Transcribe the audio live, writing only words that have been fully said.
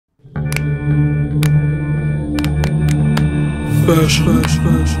Fashion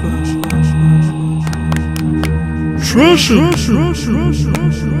Trashin.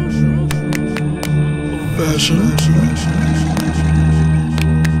 Fashion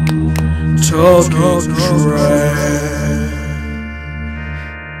Talking Trash.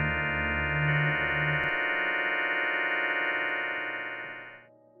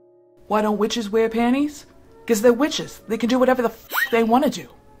 Why don't witches wear panties? Because they're witches. They can do whatever the f they want to do.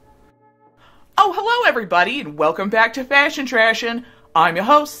 Oh, hello everybody, and welcome back to Fashion Trashin. I'm your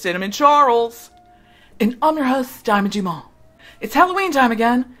host, Cinnamon Charles. And I'm your host, Diamond Dumont. It's Halloween time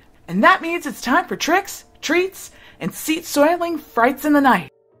again, and that means it's time for tricks, treats, and seat-soiling frights in the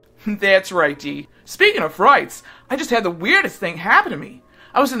night. That's right, Dee. Speaking of frights, I just had the weirdest thing happen to me.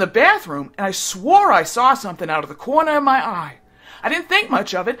 I was in the bathroom, and I swore I saw something out of the corner of my eye. I didn't think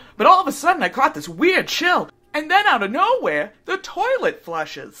much of it, but all of a sudden I caught this weird chill, and then out of nowhere, the toilet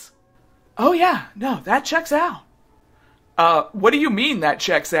flushes. Oh yeah, no, that checks out. What do you mean that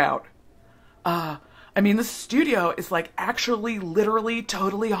checks out? I mean the studio is like actually, literally,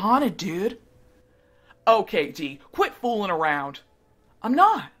 totally haunted, dude. Okay, Dee, quit fooling around. I'm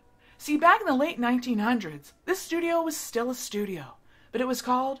not. See, back in the late 1900s, this studio was still a studio, but it was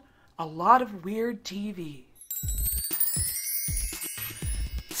called A Lot of Weird TV.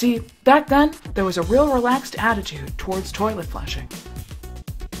 See, back then, there was a real relaxed attitude towards toilet flushing.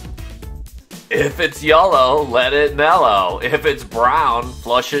 If it's yellow, let it mellow. If it's brown,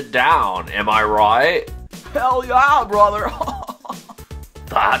 flush it down. Am I right? Hell yeah, brother!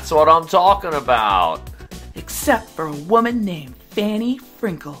 That's what I'm talking about. Except for a woman named Fanny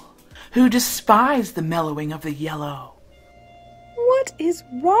Frinkle, who despised the mellowing of the yellow. What is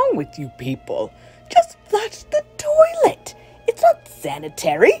wrong with you people? Just flush the toilet. It's not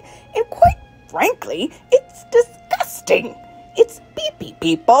sanitary, and quite frankly, it's disgusting. It's pee-pee,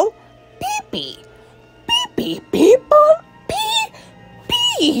 people. Pee-pee. Pee-pee, people.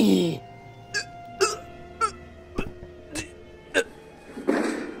 Pee-pee.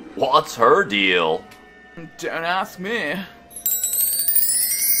 What's her deal? Don't ask me.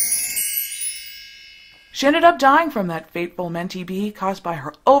 She ended up dying from that fateful mentee bee caused by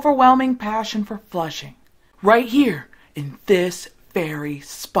her overwhelming passion for flushing. Right here, in this very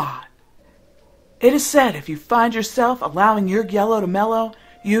spot. It is said if you find yourself allowing your yellow to mellow,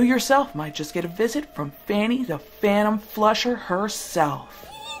 you yourself might just get a visit from Fanny the Phantom Flusher herself.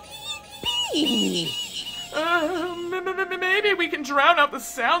 Maybe we can drown out the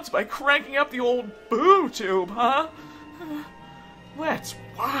sounds by cranking up the old boo tube, huh? Let's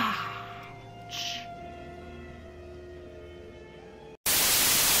watch.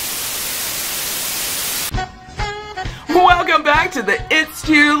 Welcome back to the It's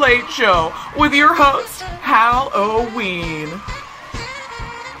Too Late Show with your host, Halloween.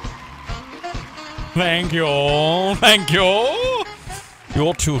 Thank you.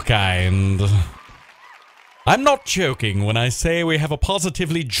 You're too kind. I'm not joking when I say we have a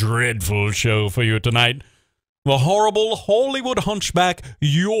positively dreadful show for you tonight. The horrible Hollywood hunchback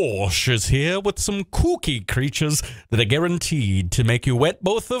Yorsh is here with some kooky creatures that are guaranteed to make you wet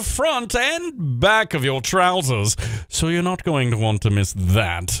both the front and back of your trousers, so you're not going to want to miss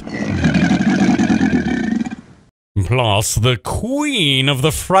that. Plus, the queen of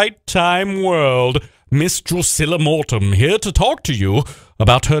the fright time world, Miss Drusilla Mortem, here to talk to you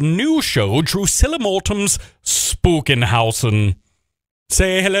about her new show, Drusilla Mortem's Spookenhausen.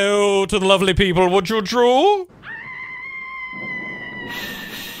 Say hello to the lovely people, would you, Drew?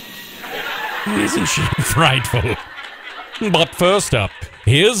 Isn't she frightful? But first up,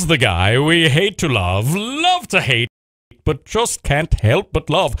 here's the guy we hate to love to hate, but just can't help but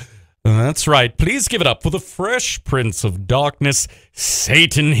love. That's right, please give it up for the fresh prince of darkness,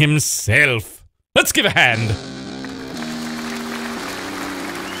 Satan himself. Let's give a hand.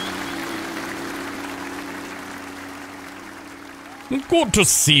 Good to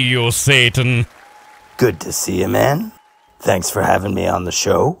see you, Satan. Good to see you, man. Thanks for having me on the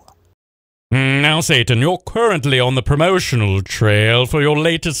show. Now, Satan, you're currently on the promotional trail for your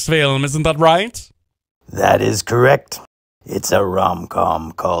latest film, isn't that right? That is correct. It's a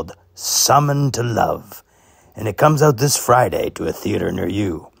rom-com called Summoned to Love, and it comes out this Friday to a theater near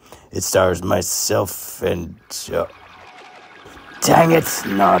you. It stars myself and... Dang it,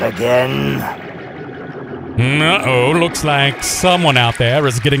 not again. Uh-oh, looks like someone out there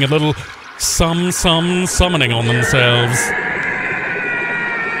is getting a little summoning on themselves.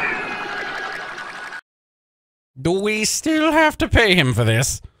 Do we still have to pay him for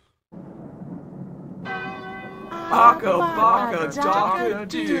this? Baka baka daka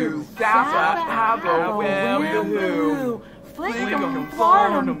do, thafa abba wham who. Flinkum,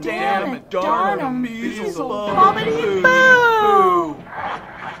 Flarnum, Damn it, Darnum, Measles, Bobbity, Boo!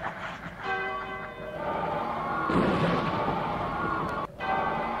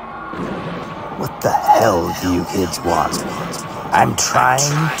 What the hell do you kids want? I'm trying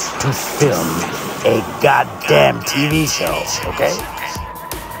to film a goddamn TV show, okay?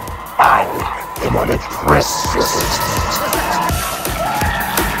 I am an aggressive.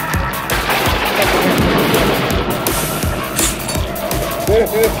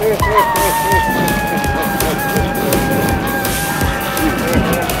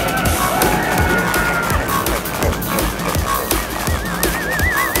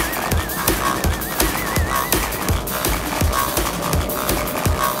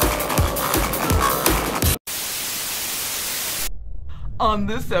 On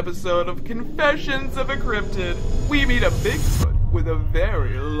this episode of Confessions of a Cryptid, we meet a Bigfoot with a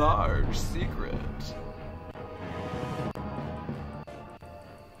very large secret.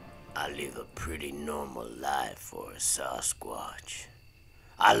 I live a pretty normal life for a Sasquatch.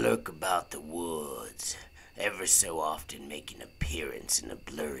 I lurk about the woods, ever so often making an appearance in a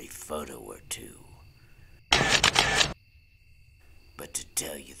blurry photo or two. But to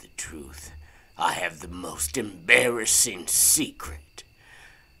tell you the truth, I have the most embarrassing secret.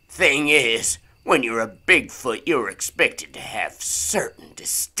 Thing is, when you're a Bigfoot, you're expected to have certain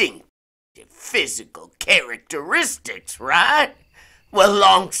distinctive physical characteristics, right? Well,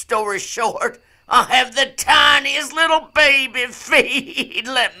 long story short, I have the tiniest little baby feet,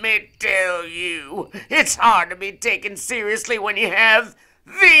 let me tell you. It's hard to be taken seriously when you have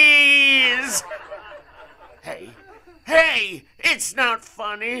these. Hey, it's not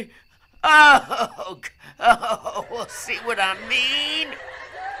funny. Oh, see what I mean?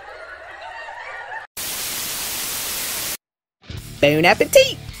 Bon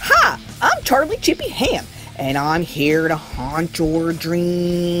appetit! Hi, I'm Charlie Chippy Ham, and I'm here to haunt your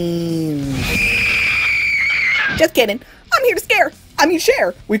dreams. Just kidding. I'm here to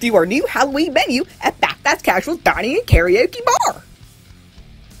share with you our new Halloween menu at That's Casual's Dining and Karaoke Bar.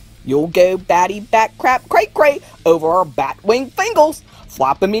 You'll go batty bat crap cray over our bat wing fingals.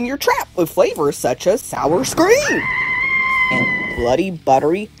 Flop them in your trap with flavors such as sour scream and bloody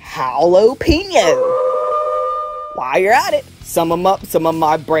buttery jalapeno. While you're at it, sum 'em up some of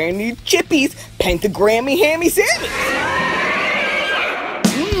my brand new chippies, pentagrammy hammy sammy.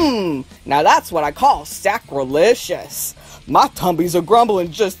 Now that's what I call sacrilegious. My tumbies are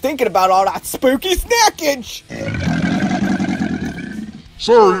grumbling just thinking about all that spooky snackage.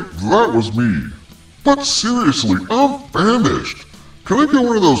 Sorry, that was me. But seriously, I'm famished. Can I get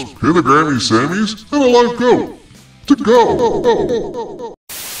one of those pentagrammy sammies and a live goat? To go!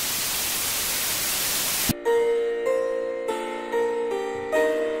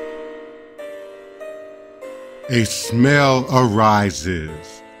 A smell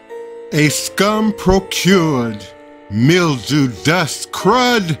arises, a scum procured, mildew, dust,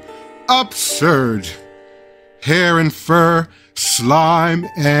 crud, absurd, hair and fur, slime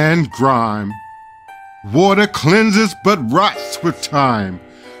and grime. Water cleanses but rots with time.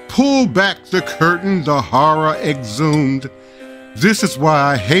 Pull back the curtain, the horror exhumed. This is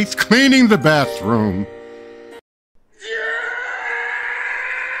why I hate cleaning the bathroom.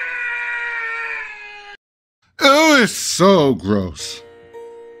 Oh, it's so gross.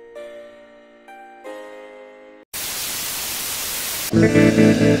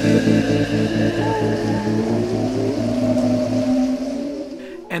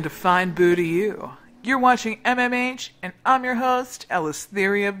 And a fine boo to you. You're watching MMH, and I'm your host,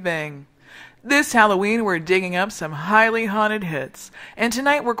 Ellistheria Bing. This Halloween, we're digging up some highly haunted hits, and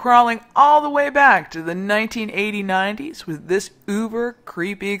tonight we're crawling all the way back to the 1980-90s with this uber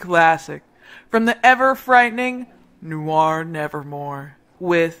creepy classic from the ever-frightening Noir Nevermore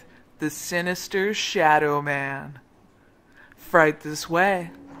with the sinister Shadow Man. Fright this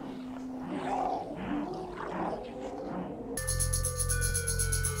way.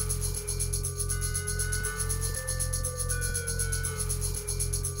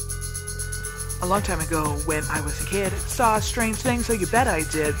 A long time ago, when I was a kid, saw strange things, so you bet I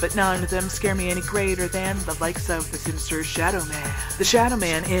did, but none of them scare me any greater than the likes of the sinister Shadow Man. The Shadow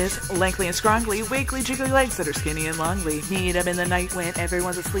Man is lengthy and scrongly, wiggly jiggly legs that are skinny and longly. Meet him in the night when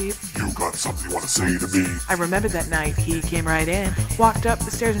everyone's asleep. You got something you want to say to me? I remember that night he came right in, walked up the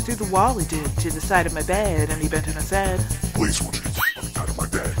stairs and through the wall he did, to the side of my bed, and he bent and said, Please, won't you get the fuck out of my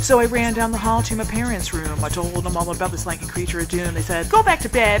bed? So I ran down the hall to my parents' room. I told them all about this lanky creature of doom. They said, go back to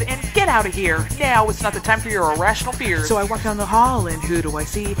bed and get out of here. Now it's not the time for your irrational fears. So I walked down the hall, and who do I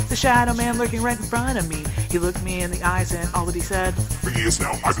see? The Shadow Man lurking right in front of me. He looked me in the eyes, and all that he said, For years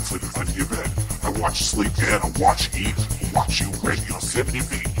now, I've been sleeping under your bed. I watch you sleep in, I watch you eat, I watch you when you're 70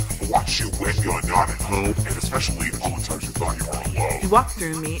 feet, I watch you when you're not at home, and especially all the times you thought you were alone. He walked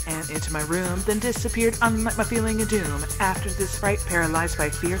through me and into my room, then disappeared unlike my feeling of doom. After this fright, paralyzed by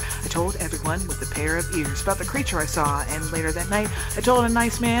fear, I told everyone with a pair of ears about the creature I saw, and later that night, I told a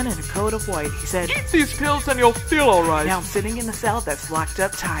nice man in a coat of white. He said, "Eat these pills and you'll feel alright." Now I'm sitting in the cell that's locked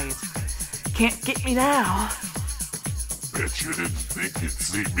up tight. Can't get me now. Bet you didn't think you'd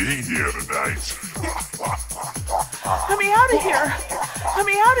see me here tonight. Let me out of here! Let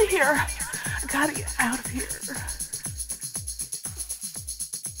me out of here! I gotta get out of here.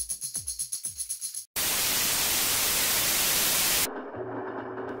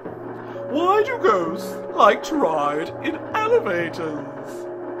 Why do ghosts like to ride in elevators?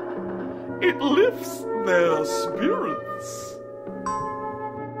 It lifts their spirits.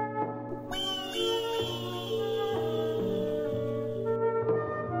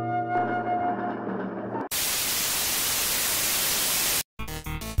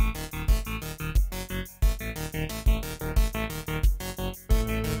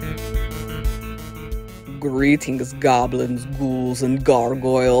 Greetings, goblins, ghouls, and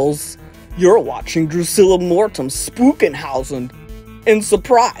gargoyles. You're watching Drusilla Mortem's Spookenhausen. And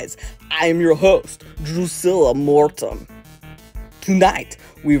surprise, I am your host, Drusilla Mortem. Tonight,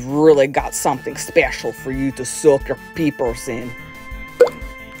 we've really got something special for you to soak your peepers in.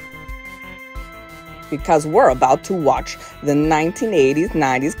 Because we're about to watch the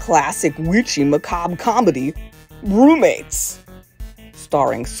 1980s-90s classic witchy macabre comedy, Roommates.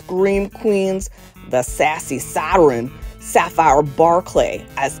 Starring Scream Queens, the sassy siren, Sapphire Barclay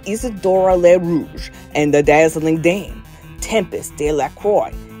as Isadora Le Rouge, and the dazzling dame, Tempest de la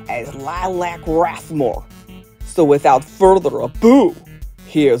Croix as Lilac Rathmore. So without further ado,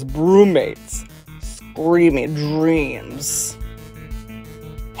 here's Roommates, Screaming Dreams.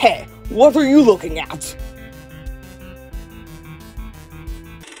 Hey, what are you looking at?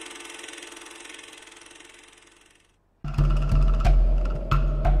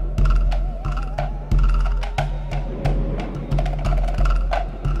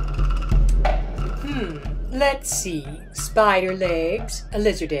 Let's see. Spider legs, a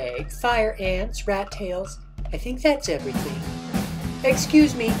lizard egg, fire ants, rat tails. I think that's everything.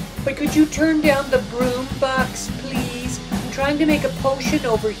 Excuse me, but could you turn down the broom box, please? I'm trying to make a potion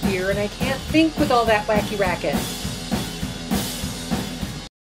over here and I can't think with all that wacky racket.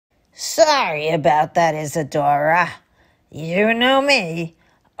 Sorry about that, Isadora. You know me,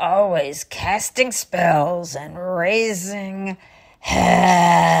 always casting spells and raising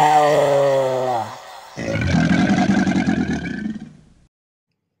hell.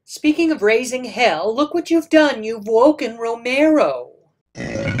 Speaking of raising hell, look what you've done. You've woken Romero.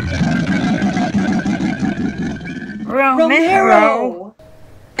 Romero!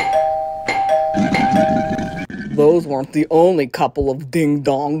 Those weren't the only couple of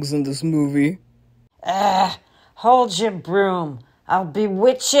ding-dongs in this movie. Hold your broom. I'll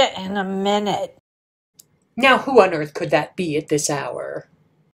bewitch it in a minute. Now who on earth could that be at this hour?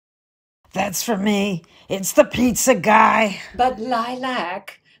 That's for me. It's the pizza guy. But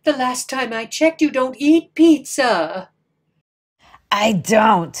Lilac, the last time I checked, you don't eat pizza. I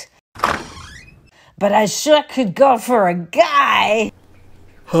don't. But I sure could go for a guy.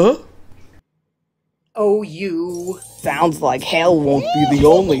 Huh? Oh, you. Sounds like hell won't be the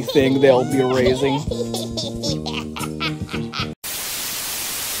only thing they'll be raising.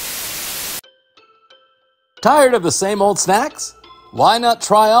 Tired of the same old snacks? Why not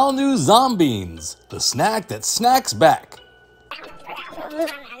try all new Zombeans, the snack that snacks back?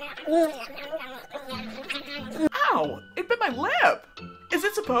 Ow! It bit my lip! Is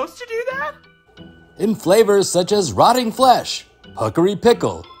it supposed to do that? In flavors such as rotting flesh, puckery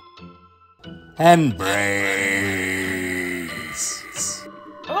pickle, and brains.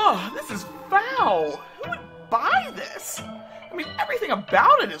 Oh, this is foul! Who would buy this? I mean, everything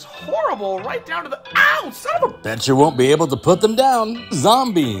about it is horrible, right down to the— Ow! Son of a— Bet you won't be able to put them down.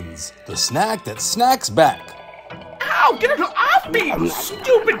 Zombeans, the snack that snacks back. Ow! Get it off me, you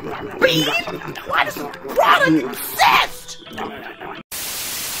stupid bean! Why does this product exist?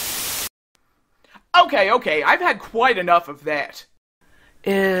 Okay, I've had quite enough of that.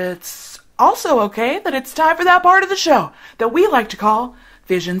 It's also okay that it's time for that part of the show that we like to call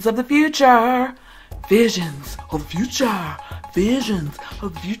Visions of the Future. Visions of the future. Visions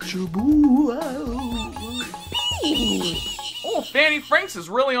of the future. Boo. Oh, Fanny Franks is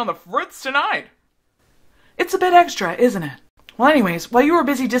really on the fritz tonight. It's a bit extra, isn't it? Well, anyways, while you were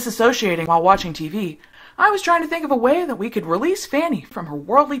busy disassociating while watching TV, I was trying to think of a way that we could release Fanny from her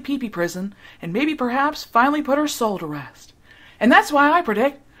worldly pee-pee prison and maybe perhaps finally put her soul to rest. And that's why I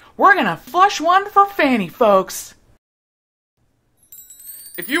predict we're gonna flush one for Fanny, folks.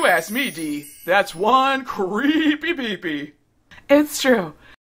 If you ask me, Dee, that's one creepy peepee. It's true.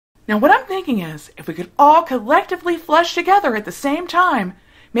 Now what I'm thinking is, if we could all collectively flush together at the same time,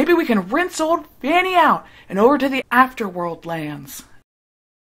 maybe we can rinse old Fanny out and over to the afterworld lands.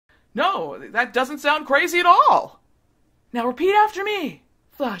 No, that doesn't sound crazy at all. Now repeat after me.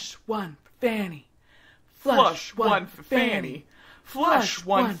 Flush one for Fanny. Flush one for Fanny. Flush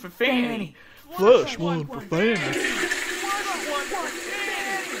one for Fanny. Flush one for Fanny.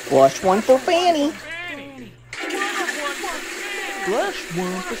 Flush one for Fanny. Flush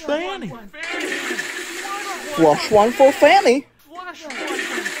one for Fanny. Flush one for Fanny.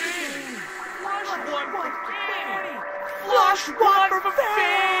 Flush one for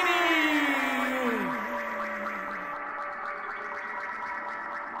Fanny.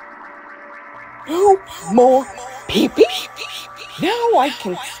 No more pee-pee. Now I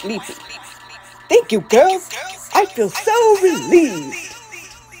can sleep. Thank you, girls. I feel so relieved.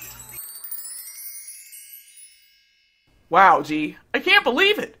 Wow, Dee, I can't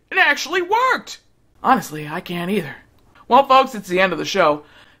believe it. It actually worked. Honestly, I can't either. Well, folks, it's the end of the show.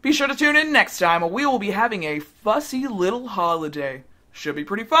 Be sure to tune in next time, or we will be having a fussy little holiday. Should be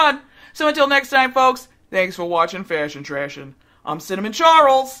pretty fun. So until next time, folks, thanks for watching Fashion Trashin'. I'm Cinnamon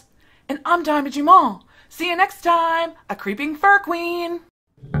Charles. And I'm Diamond Jamal. See you next time, a creeping fur queen.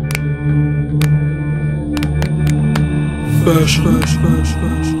 Fashion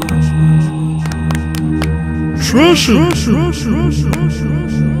Trashin.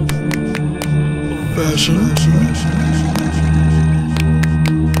 Fashion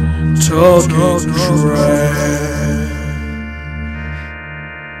talking trash.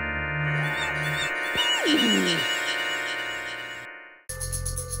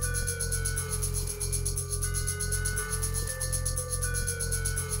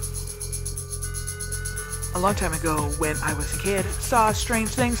 A long time ago, when I was a kid, saw strange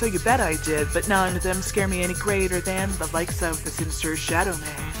things, so you bet I did, but none of them scare me any greater than the likes of the sinister Shadow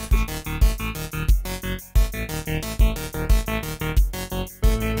Man.